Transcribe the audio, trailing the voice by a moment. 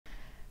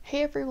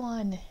Hey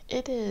everyone,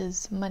 it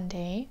is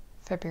Monday,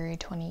 February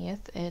 20th.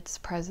 It's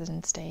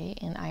President's Day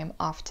and I am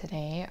off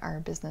today. Our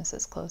business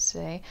is closed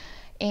today.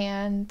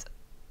 And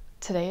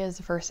today is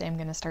the first day I'm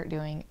going to start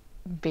doing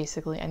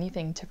basically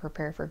anything to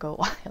prepare for Go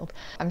Wild.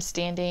 I'm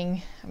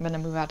going to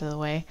move out of the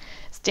way,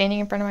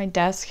 standing in front of my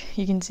desk.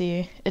 You can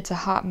see it's a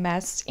hot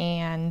mess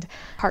and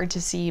hard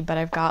to see, but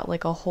I've got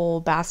like a whole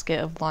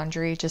basket of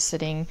laundry just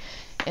sitting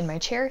in my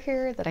chair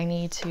here that I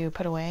need to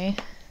put away.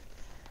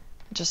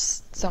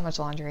 Just so much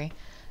laundry.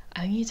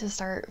 I need to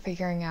start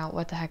figuring out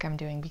what the heck I'm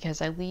doing because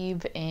I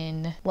leave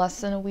in less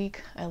than a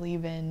week. I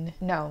leave in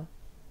a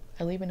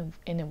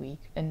week,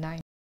 in 9.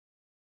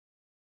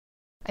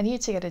 I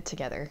need to get it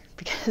together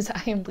because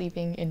I am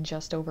leaving in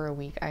just over a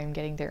week. I am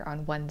getting there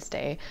on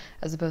Wednesday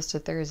as opposed to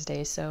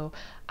Thursday, so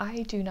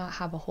I do not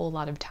have a whole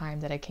lot of time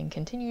that I can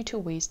continue to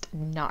waste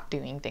not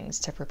doing things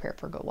to prepare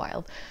for Go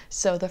Wild.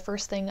 So the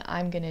first thing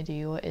I'm gonna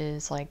do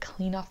is like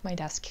clean off my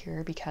desk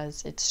here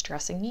because it's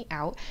stressing me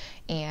out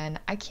and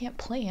I can't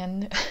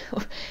plan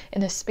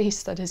in a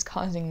space that is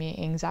causing me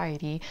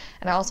anxiety.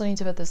 And I also need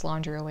to put this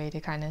laundry away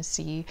to kind of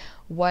see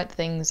what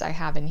things I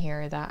have in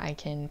here that I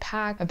can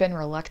pack. I've been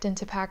reluctant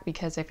to pack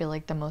because I feel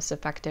like the most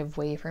effective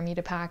way for me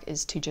to pack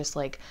is to just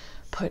like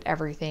put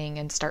everything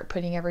and start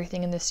putting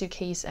everything in the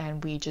suitcase,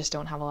 and we just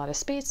don't have a lot of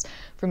space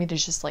for me to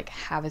just like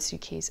have a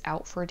suitcase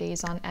out for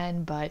days on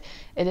end. But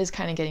it is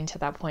kind of getting to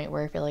that point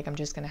where I feel like I'm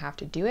just gonna have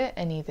to do it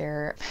and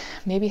either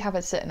maybe have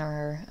it sit in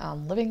our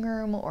living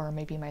room or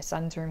maybe my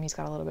son's room. He's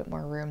got a little bit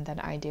more room than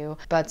I do,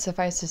 but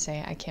suffice to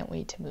say I can't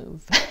wait to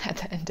move at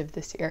the end of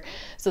this year,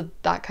 so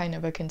that kind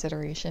of a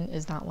consideration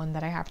is not one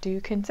that I have to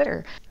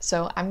consider.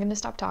 So I'm gonna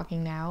stop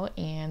talking now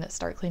and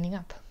start cleaning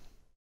up.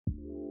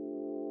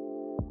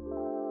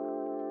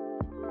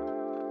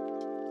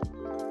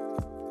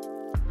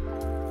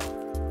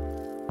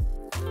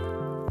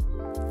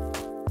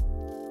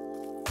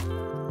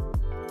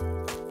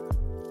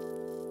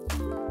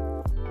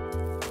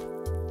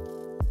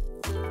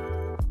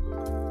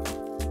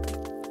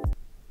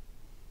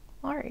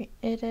 Alright,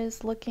 it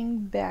is looking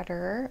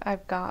better.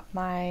 I've got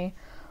my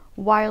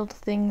wild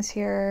things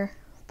here,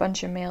 a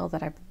bunch of mail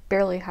that I've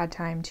barely had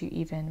time to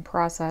even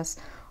process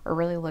or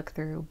really look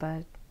through,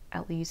 but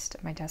at least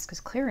my desk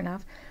is clear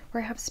enough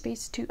where I have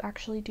space to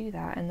actually do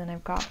that. And then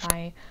I've got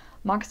my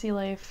Moxie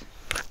Life,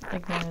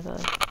 ignore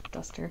the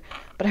duster,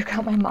 but I've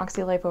got my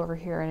Moxie Life over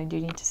here and I do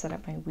need to set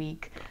up my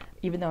week,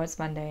 even though it's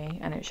Monday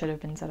and it should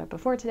have been set up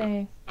before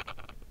today.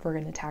 We're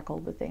going to tackle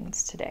the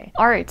things today.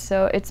 All right,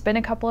 so it's been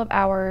a couple of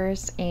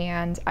hours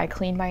and I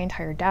cleaned my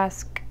entire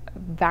desk,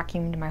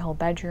 vacuumed my whole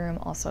bedroom,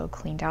 also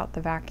cleaned out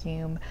the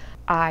vacuum.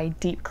 I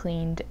deep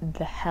cleaned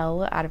the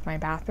hell out of my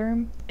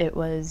bathroom. It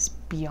was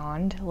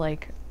beyond,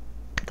 like,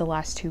 the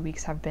last 2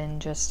 weeks have been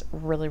just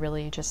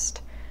really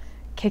just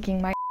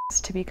kicking my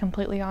ass, to be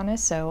completely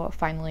honest, so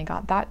finally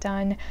got that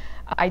done.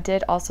 I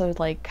did also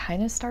like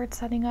kind of start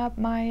setting up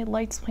my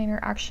Lights Planner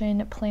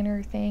Action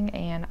Planner thing,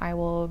 and I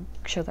will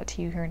show that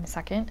to you here in a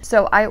second.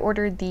 So I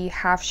ordered the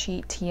half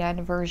sheet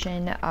TN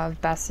version of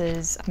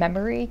Bess's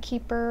Memory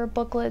Keeper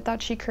booklet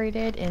that she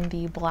created in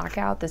the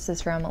blackout. This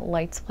is from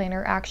Lights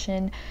Planner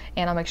Action,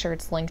 and I'll make sure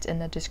it's linked in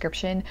the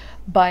description,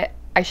 but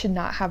I should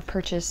not have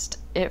purchased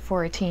it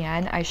for a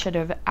TN. I should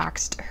have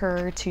asked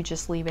her to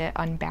just leave it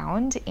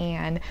unbound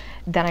and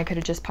then I could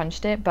have just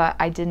punched it, but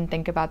I didn't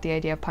think about the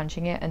idea of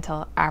punching it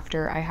until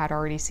after I had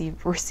already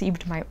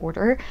received my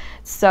order.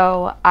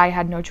 So I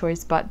had no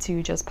choice but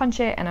to just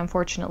punch it, and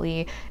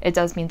unfortunately it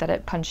does mean that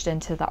it punched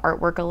into the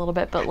artwork a little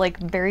bit, but like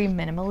very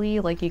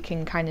minimally. Like you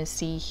can kind of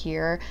see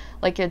here,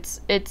 like it's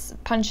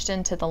punched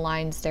into the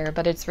lines there,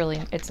 but it's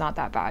not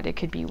that bad. It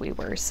could be way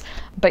worse.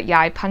 But yeah,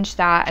 I punched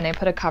that and I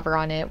put a cover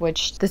on it,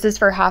 which this is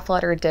for half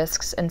letter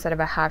discs instead of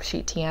a half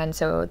sheet TN,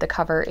 so the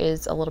cover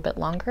is a little bit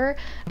longer,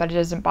 but it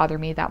doesn't bother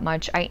me that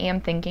much. I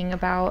am thinking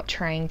about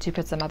trying to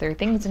put some other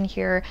things in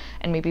here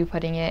and maybe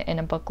putting it in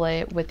a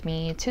booklet with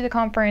me to the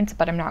conference,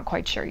 but I'm not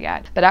quite sure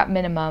yet. But at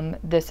minimum,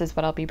 this is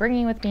what I'll be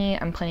bringing with me.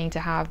 I'm planning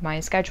to have my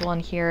schedule in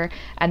here,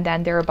 and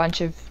then there are a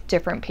bunch of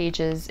different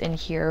pages in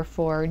here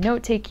for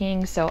note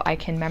taking so I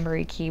can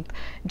memory keep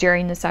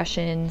during the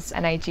sessions,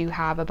 and I do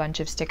have a bunch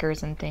of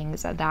stickers and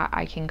things that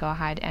I can go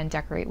ahead and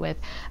decorate with.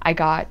 I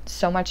got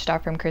so much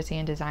stuff from Chrissy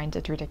Ann Designs,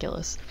 it's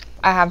ridiculous.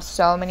 I have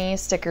so many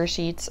sticker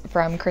sheets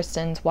from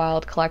Kristen's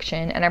Wild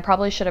collection, and I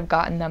probably should have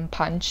gotten them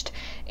punched,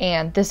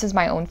 and this is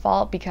my own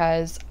fault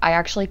because I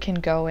actually can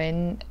go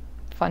in.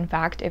 Fun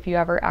fact, if you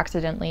ever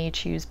accidentally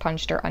choose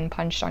punched or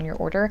unpunched on your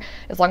order,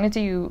 as long as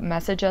you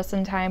message us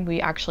in time, we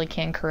actually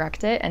can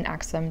correct it and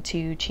ask them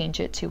to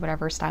change it to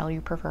whatever style you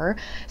prefer.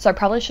 So I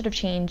probably should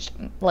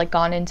have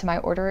gone into my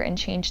order and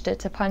changed it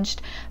to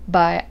punched,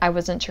 but I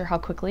wasn't sure how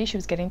quickly she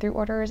was getting through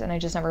orders and I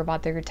just never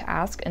bothered to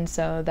ask, and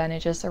so then it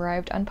just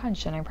arrived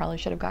unpunched and I probably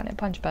should have gotten it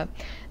punched, but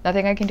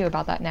nothing I can do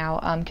about that now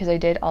because I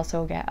did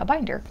also get a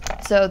binder.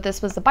 So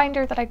this was the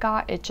binder that I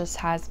got. It just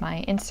has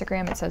my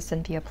Instagram, it says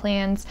Cynthia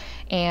Plans,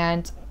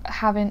 and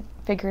haven't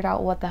figured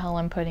out what the hell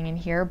I'm putting in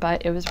here,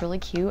 but it was really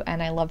cute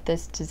and I love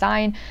this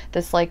design.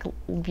 This like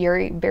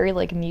very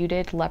like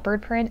muted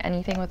leopard print.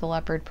 Anything with a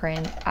leopard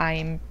print,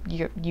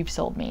 you've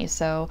sold me.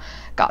 So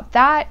got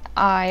that.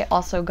 I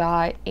also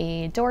got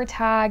a door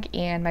tag,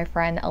 and my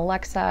friend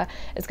Alexa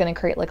is going to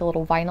create like a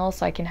little vinyl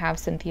so I can have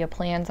Cynthia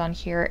plans on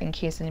here in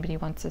case anybody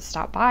wants to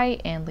stop by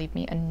and leave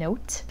me a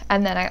note.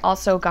 And then I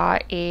also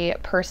got a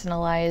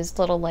personalized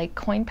little like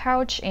coin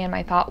pouch, and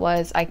my thought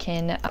was I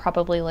can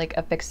probably like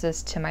affix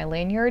this to my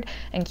lanyard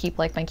and keep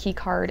like my key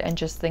card and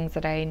just things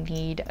that I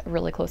need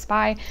really close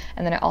by.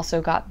 And then I also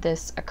got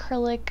this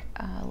acrylic,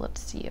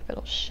 let's see if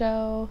it'll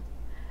show.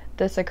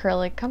 This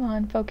acrylic, come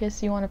on,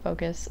 focus, you want to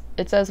focus.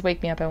 It says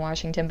Wake Me Up in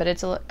Washington, but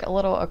it's a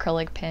little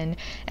acrylic pin,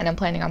 and I'm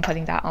planning on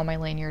putting that on my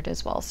lanyard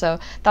as well. So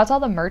that's all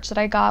the merch that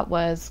I got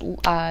was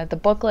the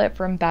booklet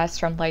from Bess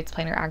from Lights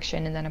Planner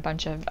Action, and then a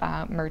bunch of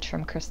merch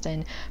from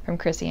Kristen from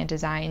Chrissy and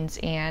Designs.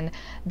 And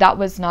that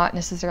was not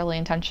necessarily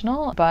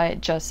intentional,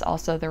 but just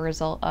also the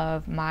result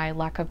of my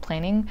lack of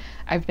planning.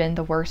 I've been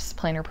the worst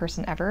planner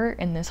person ever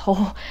in this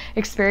whole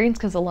experience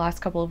because the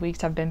last couple of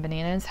weeks have been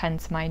bananas,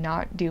 hence my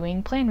not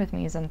doing plan with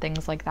me's and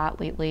things like that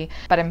lately.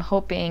 But I'm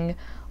hoping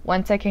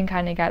once I can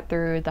kind of get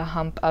through the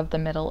hump of the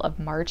middle of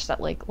March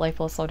that like life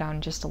will slow down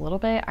just a little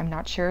bit. I'm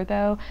not sure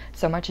though.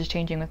 So much is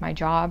changing with my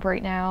job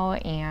right now,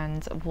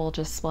 and we'll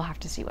have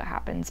to see what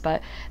happens.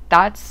 But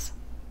that's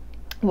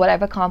what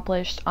I've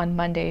accomplished on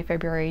Monday,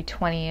 February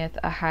 20th,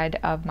 ahead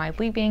of my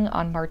leaving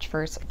on March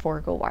 1st for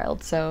Go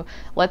Wild. So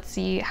let's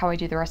see how I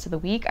do the rest of the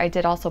week. I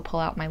did also pull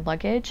out my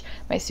luggage.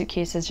 My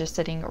suitcase is just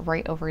sitting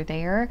right over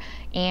there,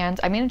 and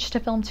I managed to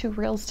film 2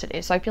 reels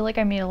today. So I feel like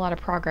I made a lot of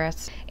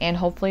progress, and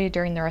hopefully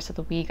during the rest of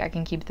the week I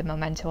can keep the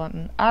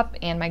momentum up,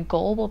 and my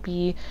goal will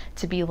be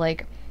to be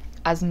like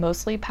as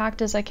mostly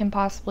packed as I can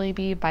possibly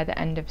be by the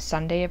end of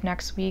Sunday of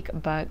next week,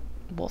 but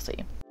we'll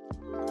see.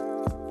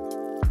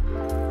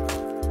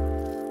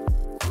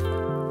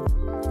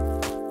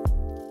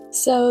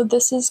 So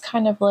this is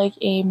kind of like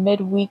a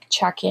midweek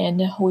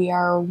check-in. We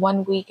are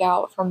 1 week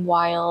out from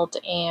Wild,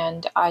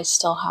 and I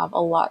still have a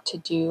lot to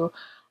do.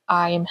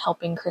 I am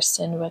helping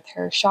Kristen with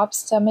her Shop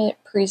Summit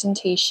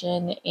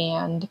presentation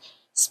and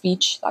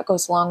speech that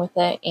goes along with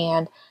it,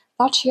 and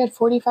I thought she had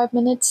 45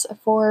 minutes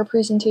for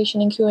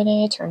presentation and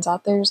Q&A. It turns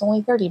out there's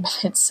only 30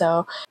 minutes,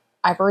 so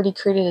I've already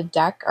created a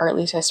deck, or at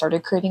least I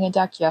started creating a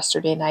deck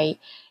yesterday night,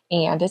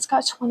 and it's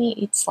got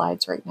 28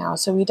 slides right now.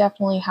 So we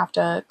definitely have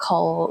to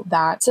cull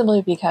that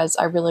simply because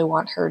I really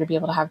want her to be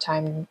able to have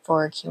time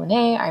for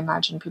Q&A. I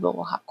imagine people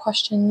will have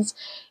questions.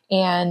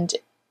 And,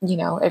 you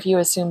know, if you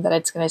assume that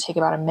it's going to take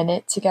about a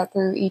minute to get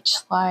through each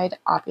slide,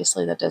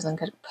 obviously that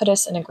doesn't put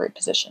us in a great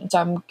position. So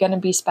I'm going to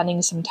be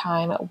spending some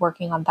time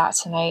working on that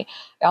tonight.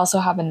 I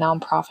also have a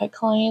nonprofit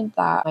client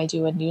that I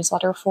do a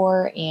newsletter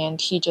for, and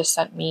he just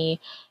sent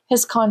me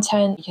his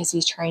content because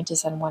he's trying to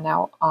send one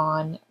out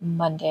on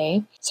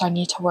Monday. So I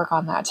need to work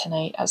on that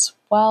tonight as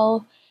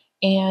well.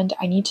 And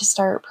I need to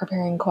start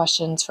preparing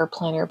questions for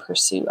Planner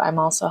Pursuit. I'm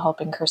also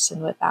helping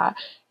Kristen with that.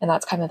 And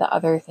that's kind of the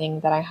other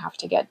thing that I have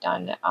to get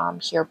done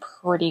here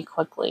pretty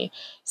quickly.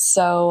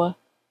 So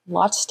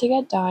lots to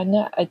get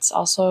done. It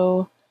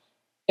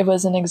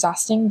was an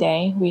exhausting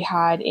day. We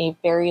had a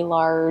very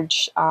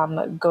large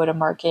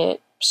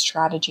go-to-market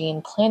strategy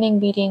and planning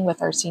meeting with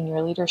our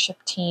senior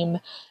leadership team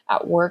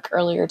at work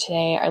earlier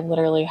today. I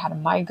literally had a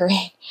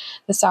migraine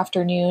this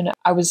afternoon.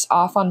 I was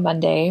off on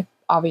Monday.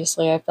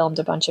 Obviously, I filmed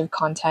a bunch of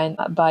content,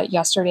 but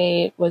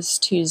yesterday was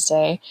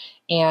Tuesday,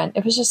 and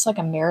it was just like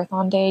a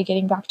marathon day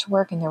getting back to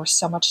work, and there was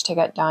so much to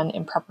get done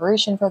in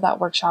preparation for that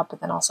workshop, but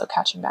then also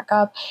catching back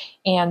up.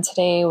 And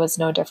today was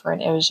no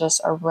different. It was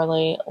just a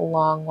really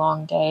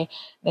long day.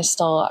 I'm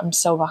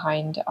so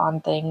behind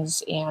on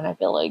things, and I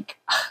feel like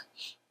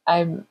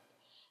I'm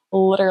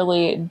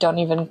literally don't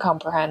even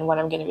comprehend when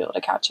I'm going to be able to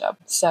catch up.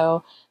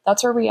 So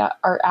that's where we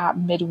are at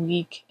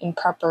midweek in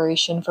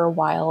preparation for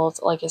Wild.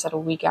 Like I said, a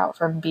week out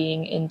from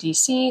being in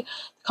DC. The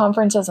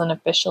conference doesn't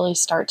officially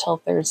start till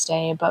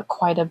Thursday, but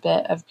quite a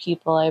bit of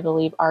people, I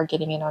believe, are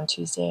getting in on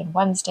Tuesday and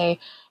Wednesday.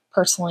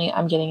 Personally,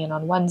 I'm getting in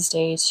on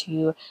Wednesday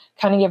to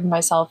kind of give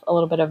myself a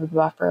little bit of a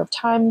buffer of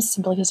time,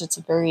 simply because it's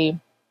a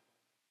very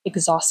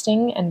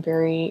exhausting and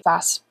very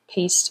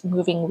fast-paced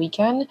moving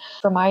weekend.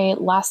 For my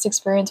last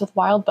experience with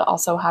Wild, but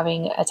also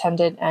having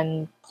attended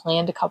and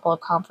planned a couple of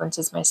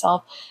conferences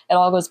myself, it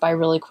all goes by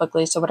really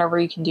quickly. So whatever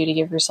you can do to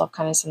give yourself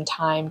kind of some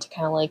time to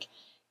kind of like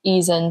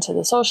ease into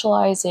the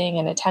socializing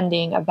and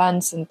attending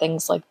events and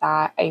things like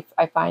that,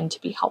 I find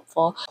to be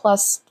helpful.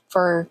 Plus,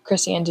 for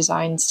Chrissy and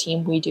Design's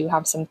team, we do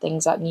have some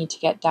things that need to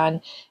get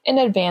done in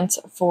advance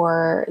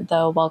for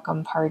the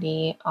welcome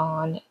party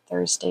on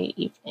Thursday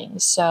evening.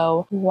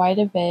 So quite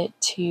a bit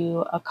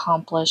to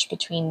accomplish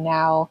between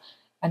now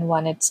and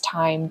when it's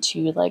time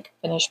to like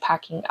finish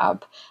packing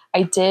up.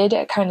 I did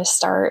kind of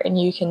start,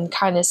 and you can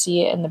kind of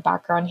see it in the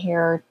background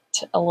here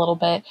a little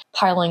bit,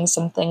 piling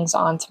some things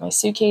onto my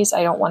suitcase.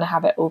 I don't want to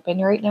have it open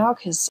right now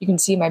because you can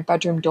see my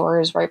bedroom door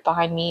is right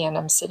behind me, and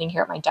I'm sitting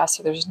here at my desk,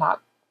 so there's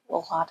not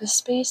a lot of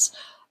space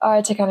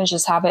to kind of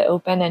just have it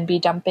open and be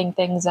dumping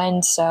things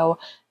in. So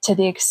to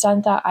the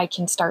extent that I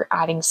can start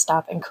adding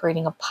stuff and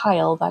creating a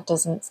pile that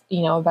doesn't,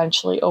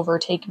 eventually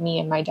overtake me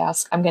and my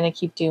desk, I'm going to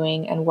keep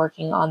doing and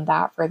working on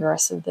that for the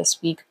rest of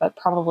this week. But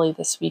probably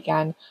this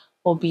weekend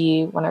will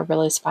be when I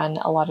really spend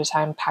a lot of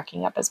time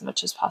packing up as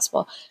much as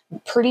possible. I'm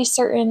pretty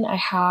certain I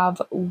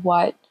have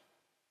what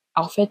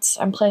outfits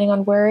I'm planning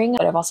on wearing,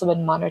 but I've also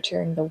been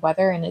monitoring the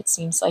weather, and it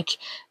seems like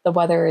the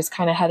weather is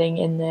kind of heading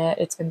in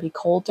it's going to be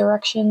cold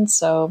direction.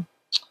 So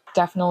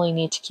definitely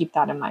need to keep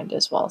that in mind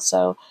as well.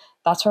 So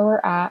that's where we're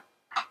at.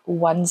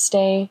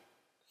 Wednesday,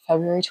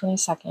 February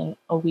 22nd,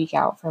 a week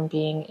out from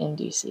being in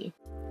DC.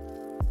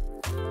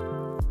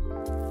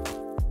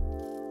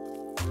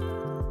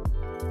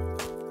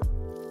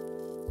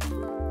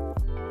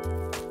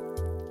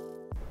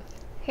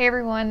 Hey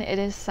everyone, it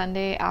is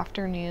Sunday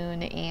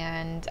afternoon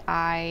and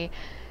I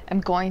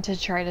am going to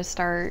try to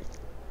start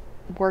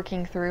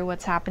working through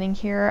what's happening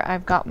here.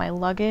 I've got my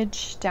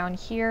luggage down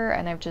here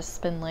and I've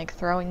just been like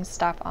throwing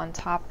stuff on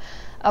top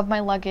of my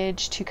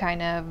luggage to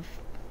kind of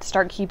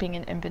start keeping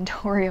an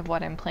inventory of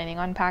what I'm planning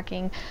on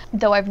packing.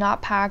 Though I've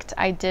not packed,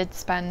 I did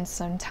spend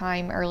some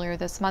time earlier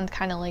this month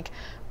kind of like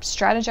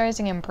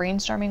strategizing and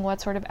brainstorming what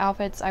sort of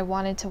outfits I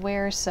wanted to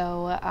wear.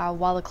 So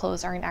while the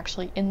clothes aren't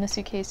actually in the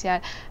suitcase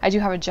yet, I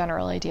do have a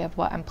general idea of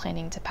what I'm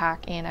planning to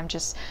pack, and I'm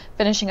just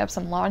finishing up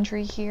some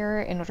laundry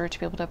here in order to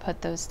be able to put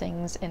those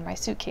things in my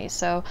suitcase.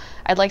 So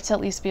I'd like to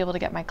at least be able to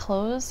get my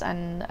clothes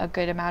and a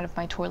good amount of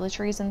my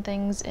toiletries and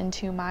things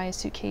into my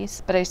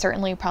suitcase, but I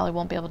certainly probably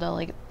won't be able to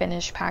like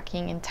finish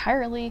packing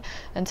entirely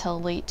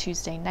until late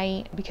Tuesday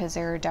night, because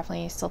there are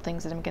definitely still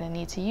things that I'm going to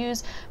need to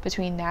use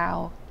between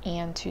now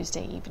and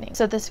Tuesday evening.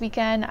 So this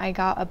weekend I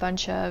got a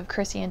bunch of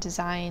Chrissy Ann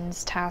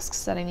Designs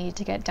tasks that I needed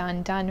to get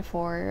done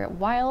for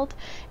Wild,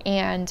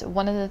 and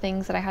one of the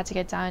things that I had to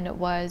get done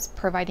was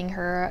providing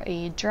her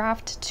a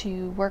draft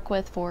to work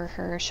with for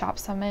her Shop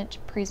Summit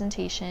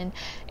presentation,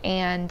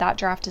 and that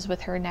draft is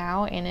with her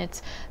now, and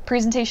its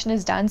presentation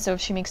is done, so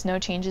if she makes no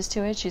changes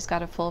to it, she's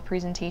got a full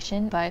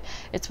presentation, but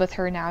it's with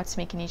her now to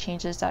make any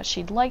changes that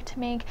she'd like to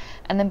make.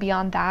 And then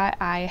beyond that,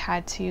 I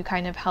had to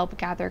kind of help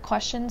gather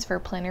questions for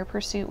Planner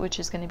Pursuit, which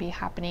is going to be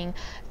happening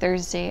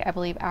Thursday, I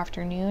believe,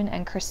 afternoon,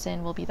 and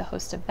Kristen will be the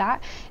host of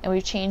that. And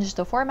we've changed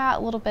the format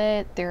a little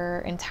bit. They're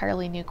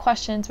entirely new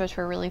questions, which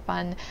were really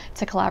fun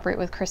to collaborate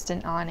with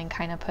Kristen on and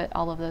kind of put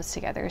all of those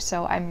together.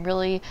 So I'm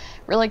really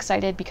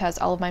excited because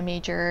all of my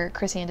major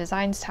Chrissy Ann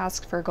Designs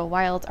tasks for Go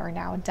Wild are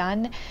now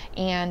done,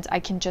 and I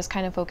can just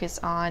kind of focus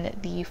on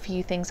the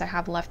few things I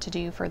have left to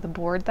do for the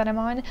board that I'm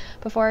on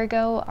before I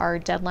go. Our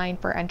deadline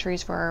for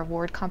entries for our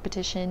award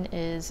competition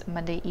is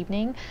Monday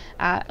evening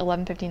at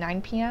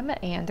 11:59 p.m.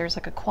 and there's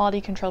like a quality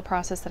control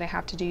process that I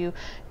have to do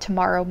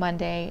tomorrow,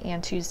 Monday,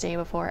 and Tuesday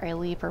before I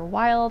leave for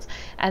Wild.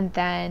 And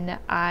then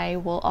I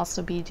will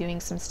also be doing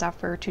some stuff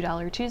for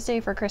 $2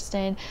 Tuesday for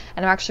Kristen,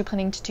 and I'm actually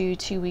planning to do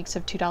 2 weeks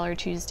of $2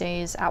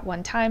 Tuesdays at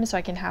one time, so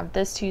I can have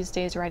this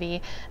Tuesdays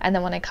ready, and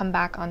then when I come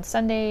back on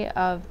Sunday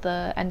of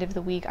the end of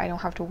the week, I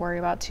don't have to worry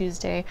about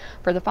Tuesday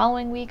for the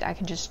following week. I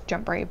can just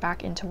jump right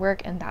back into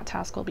work and that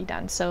task will be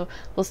done. So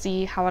we'll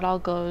see how it all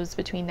goes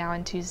between now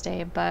and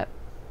Tuesday, but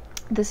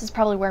this is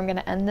probably where I'm going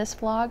to end this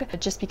vlog,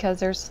 just because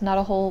there's not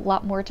a whole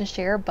lot more to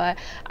share, but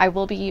I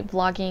will be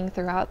vlogging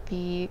throughout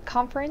the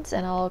conference,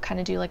 and I'll kind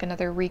of do like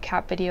another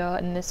recap video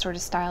in this sort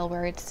of style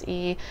where it's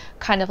a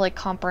kind of like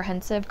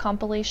comprehensive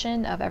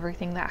compilation of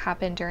everything that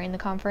happened during the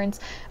conference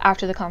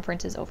after the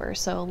conference is over.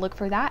 So look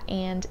for that,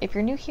 and if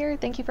you're new here,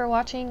 thank you for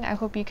watching. I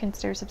hope you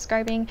consider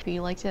subscribing. If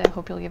you liked it, I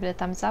hope you'll give it a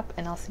thumbs up,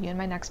 and I'll see you in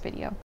my next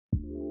video.